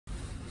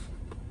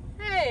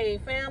Hey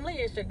family,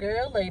 it's your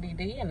girl Lady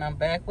D, and I'm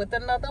back with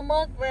another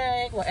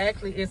mukbang. Well,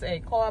 actually it's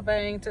a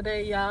carbang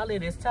today, y'all.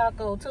 It is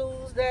Taco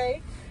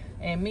Tuesday,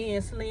 and me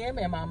and Slim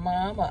and my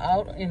mom are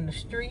out in the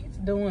streets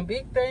doing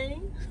big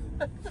things.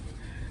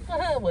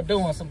 We're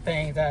doing some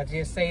things, I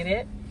just say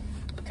that.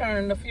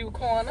 Turning a few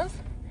corners.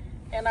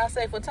 And I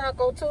say for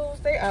Taco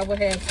Tuesday, I will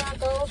have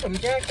tacos from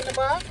Jack in the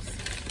Box.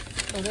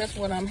 So that's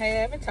what I'm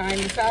having,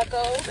 tiny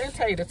tacos and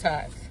tater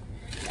tots.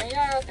 And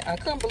y'all, I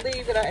couldn't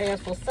believe it. I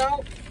asked for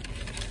salt.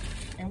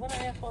 And what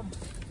I asked for?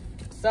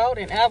 Salt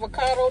and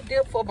avocado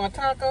dip for my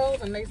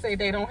tacos. And they say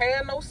they don't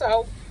have no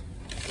salt.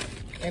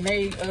 And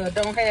they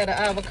don't have the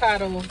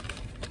avocado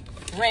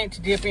ranch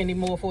dip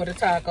anymore for the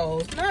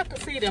tacos. Not to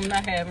see them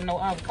not having no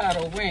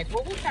avocado ranch.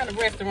 But what kind of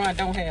restaurant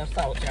don't have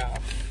salt, y'all?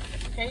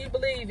 Can you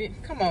believe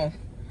it? Come on.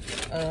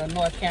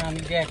 North County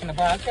Jack in the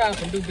Box. Y'all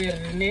can do better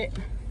than that.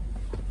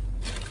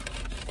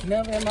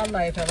 Never in my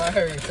life have I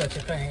heard such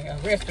a thing. A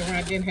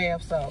restaurant didn't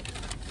have salt.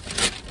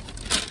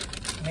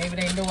 Maybe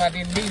they knew I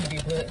didn't need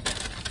it, but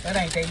that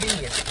ain't their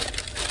business.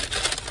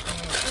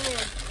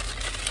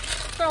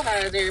 So how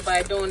is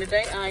everybody doing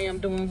today? I am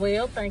doing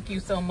well. Thank you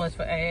so much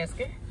for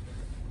asking.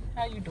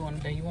 How you doing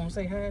today? You want to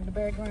say hi in the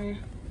background?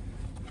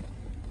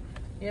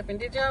 Yep, and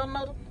did y'all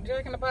know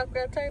Jack in the Box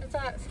got tater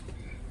tots?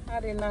 I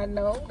did not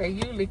know. They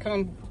usually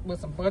come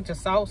with some bunch of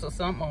sauce or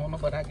something on them,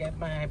 but I got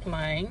mine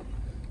plain.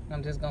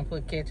 I'm just gonna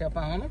put ketchup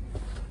on them.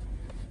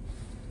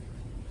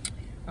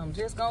 I'm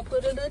just gonna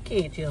put a little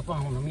ketchup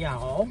on them,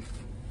 y'all.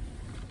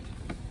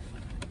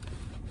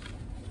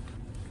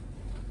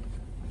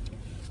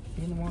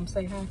 You don't want to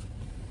say hi?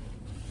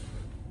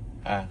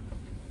 Hi.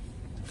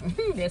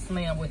 That's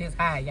Slim with his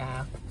hi,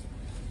 y'all.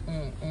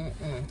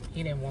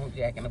 He didn't want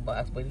Jack in the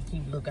Box, but he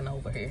keep looking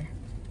over here.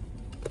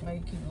 Why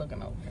you keep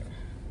looking over here?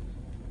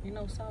 You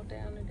know salt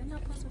down there. Didn't I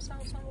put some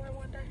salt somewhere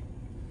one day?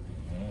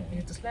 You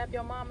have to slap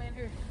your mama in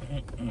here.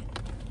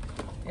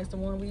 That's the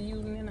one we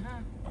using in the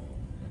house.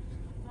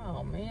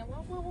 Oh man,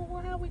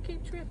 how we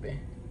keep tripping?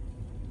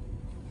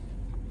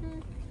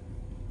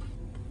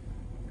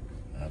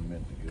 I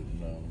meant to get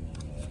another one.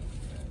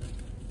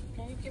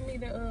 Can you give me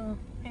the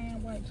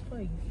hand wipes,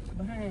 please?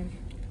 Behind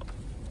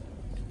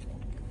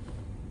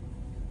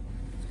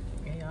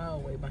you. Yeah, all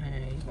the way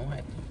behind you. Gonna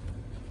have to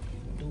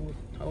do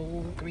a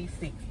whole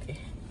 360.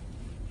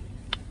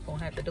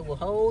 Gonna have to do a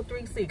whole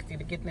 360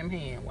 to get them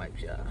hand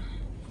wipes, y'all.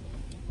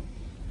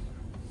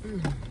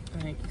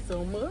 Thank you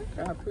so much.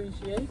 I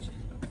appreciate you.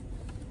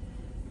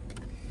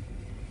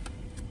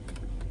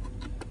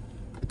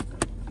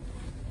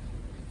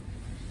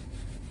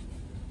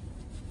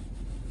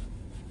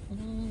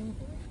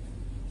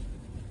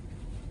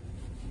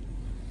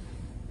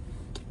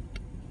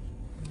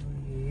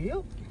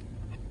 Yep.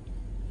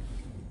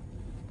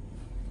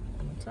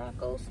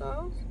 Taco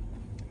sauce.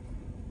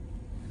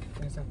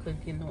 Since I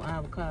couldn't get no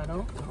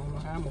avocado, I don't know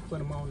how I'm gonna put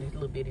them on these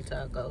little bitty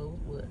tacos,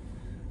 but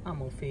I'm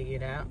gonna figure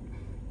it out.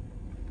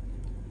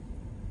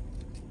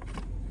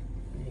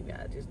 Maybe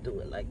I'll just do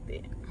it like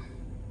that.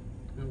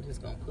 I'm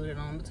just gonna put it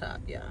on the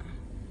top, y'all.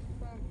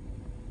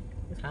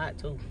 It's hot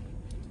too.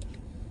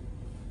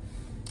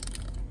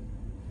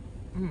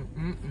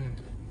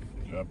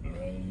 Dropped it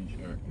right in your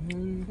shirt.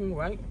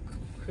 Right.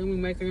 See me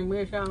making a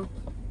mess, y'all?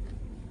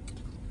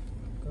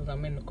 Cause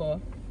I'm in the car.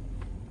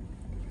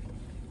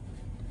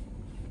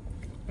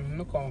 In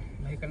the car,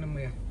 making a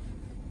mess.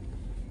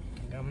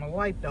 I got my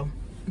wipe though.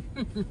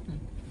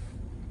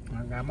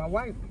 I got my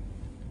wipe.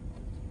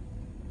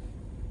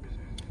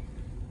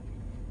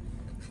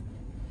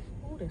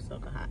 Oh, this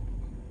sucker hot.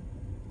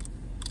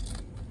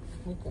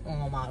 Look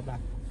on my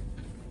back.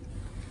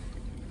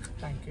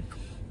 Thank you.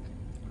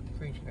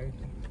 Appreciate it.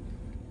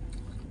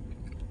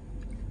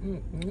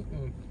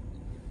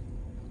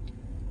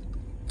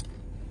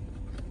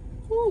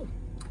 Woo.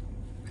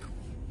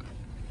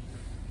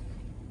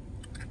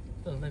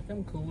 So let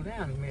them cool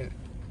down a minute.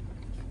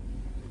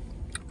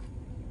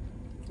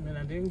 And then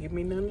I didn't give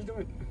me nothing to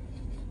drink.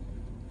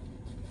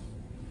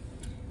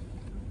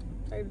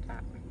 Tater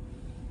tot.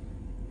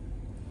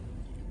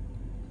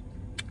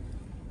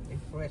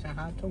 It's fresh and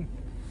hot too.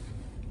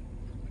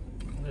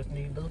 Just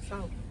need a little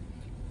salt.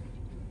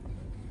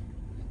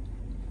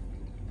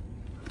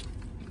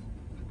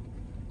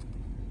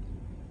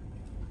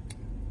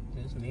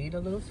 Just need a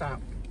little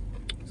salt.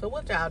 So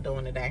what y'all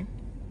doing today?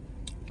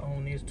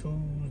 On this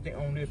Tuesday,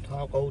 on this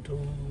Taco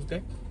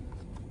Tuesday.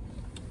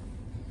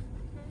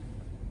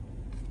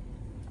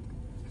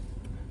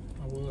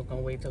 I was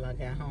gonna wait till I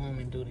got home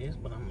and do this,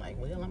 but I'm like,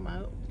 well, I'm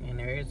out. And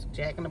there's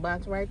Jack in the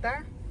Box right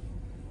there.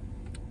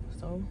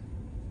 So,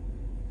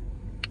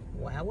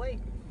 why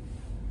wait?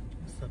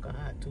 It's sucker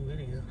hot too.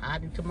 It is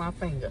hot to my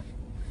finger.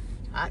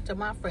 Hot to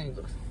my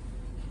fingers.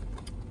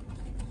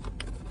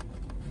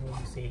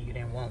 You said you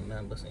didn't want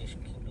none, but since you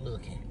keep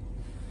looking.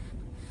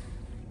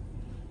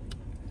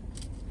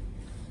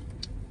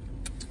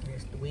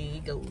 That's the way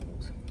it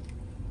goes.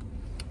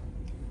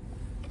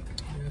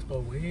 That's the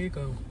way it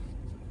goes.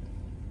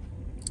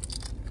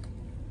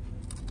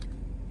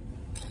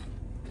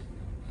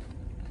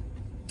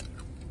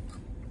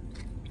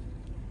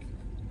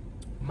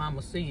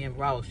 Mama C in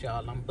Ross,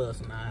 y'all. I'm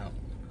busting her out.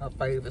 Her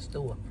favorite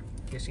store.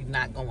 And she's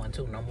not going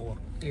to no more.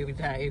 Every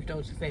time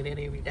she say that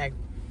every day.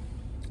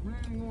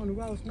 I ain't going to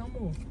Ross no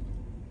more.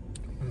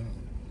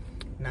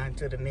 Not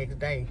until the next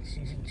day.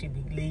 She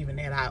be leaving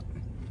that out.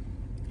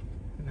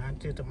 Not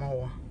until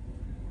tomorrow.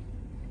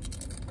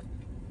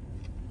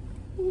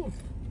 Ooh.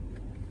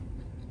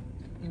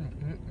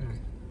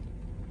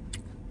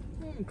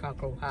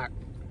 Taco hot.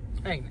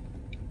 Ain't it?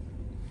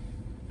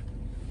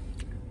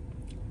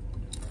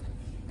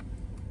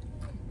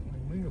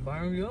 We can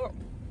burn you up.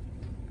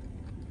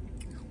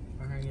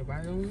 Burn you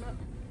right on up.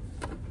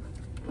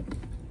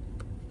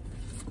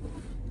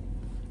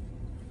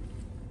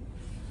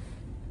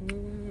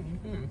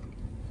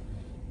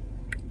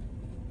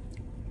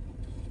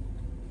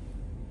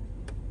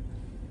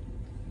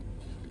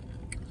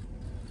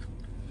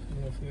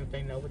 We'll see if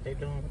they know what they're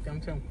doing with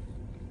them too.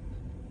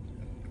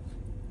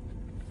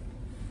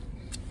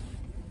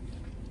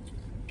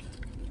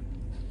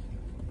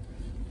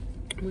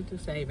 What you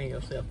saving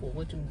yourself for?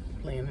 What you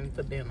planning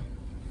for dinner?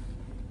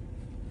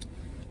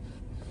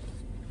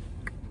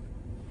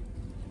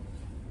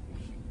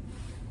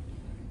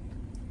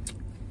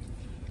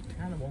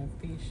 Kind of want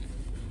fish.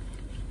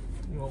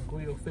 You want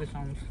grill fish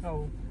on the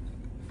stove.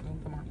 Oh,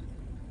 come on.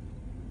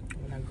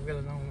 When I grill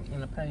it on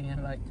in a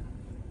pan, like.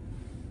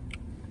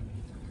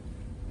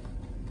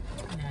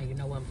 Now you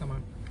know what I'm talking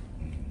about.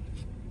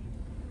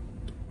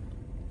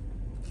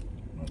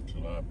 Not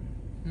tilapia.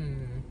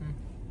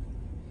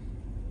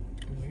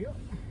 Yep.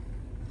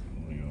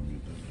 Where you gonna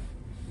get that?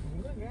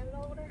 Look, got it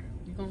over there.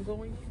 You gonna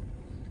go in?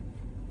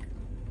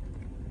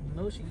 I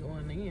know she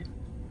going in.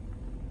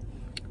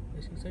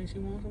 But she say she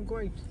wants some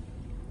grapes.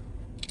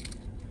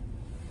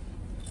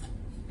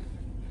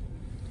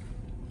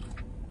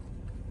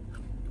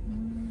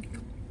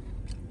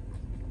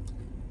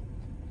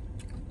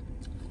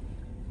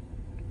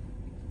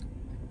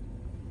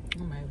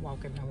 I might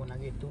walk in there when I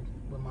get through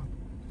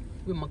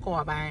with my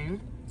carbang.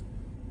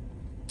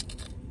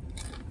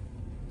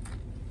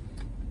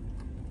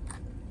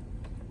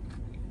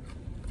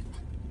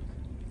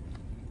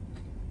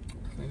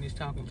 Finish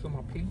talking to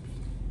my peeps.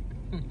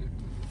 I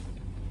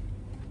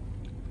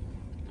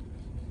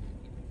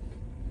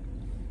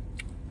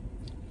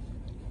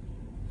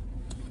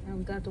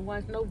haven't got to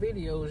watch no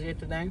videos yet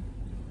today.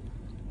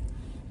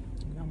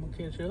 I'm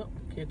gonna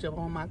catch up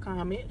on my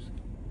comments,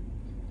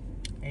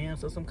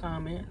 answer some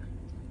comments,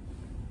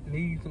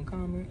 leave some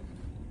comments.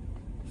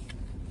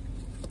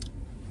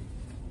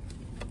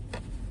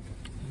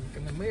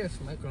 Making a mess,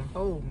 making a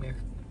whole mess.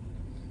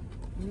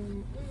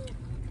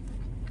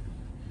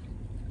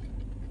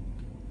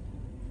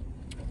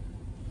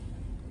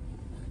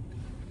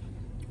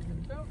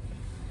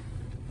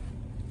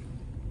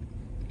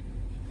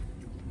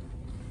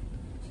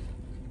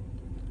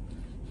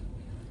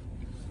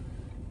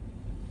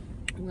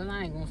 Well,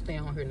 I ain't gonna stay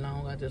on here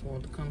long. I just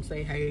want to come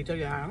say hey to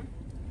y'all.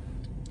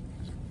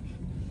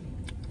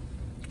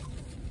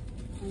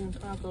 On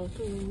Taco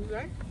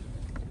Tuesday.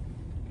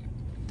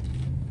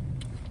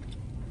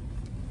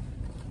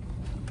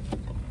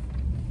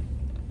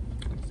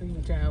 See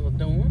what y'all was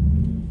doing.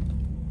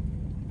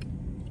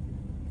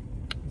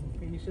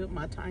 Finish up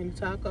my tiny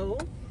taco.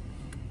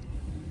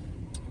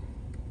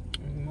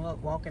 And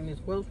walk in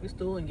this grocery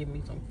store and get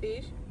me some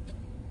fish.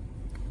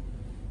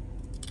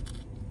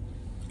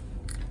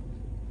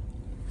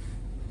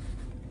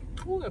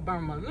 Ooh, it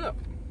burned my lip.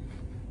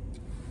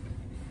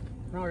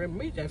 All that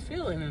meat, that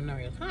filling in there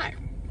is hot.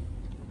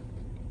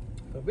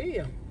 For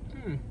real.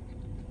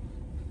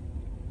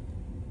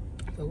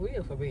 For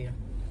real, for real.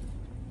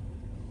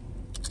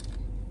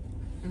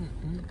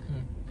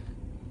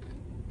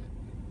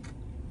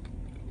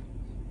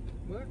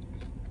 What?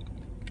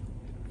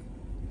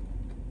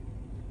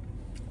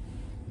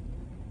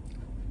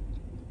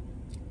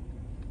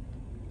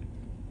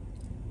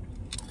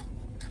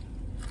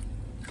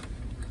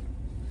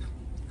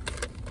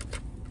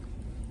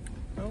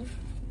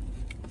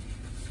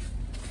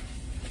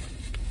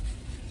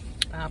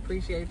 I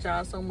appreciate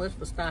y'all so much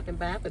for stopping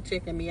by, for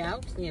checking me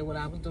out, seeing what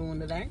I was doing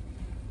today.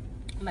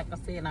 Like I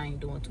said, I ain't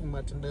doing too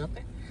much of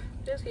nothing.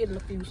 Just hitting a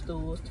few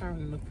stores,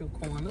 turning a few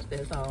corners,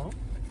 that's all.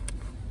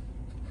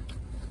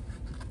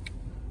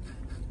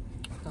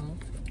 So,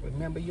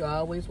 remember, you're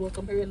always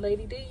welcome here at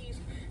Lady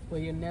D's, where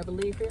you'll never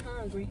leave here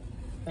hungry.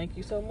 Thank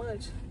you so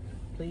much.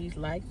 Please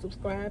like,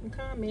 subscribe, and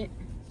comment.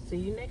 See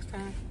you next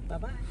time.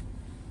 Bye-bye.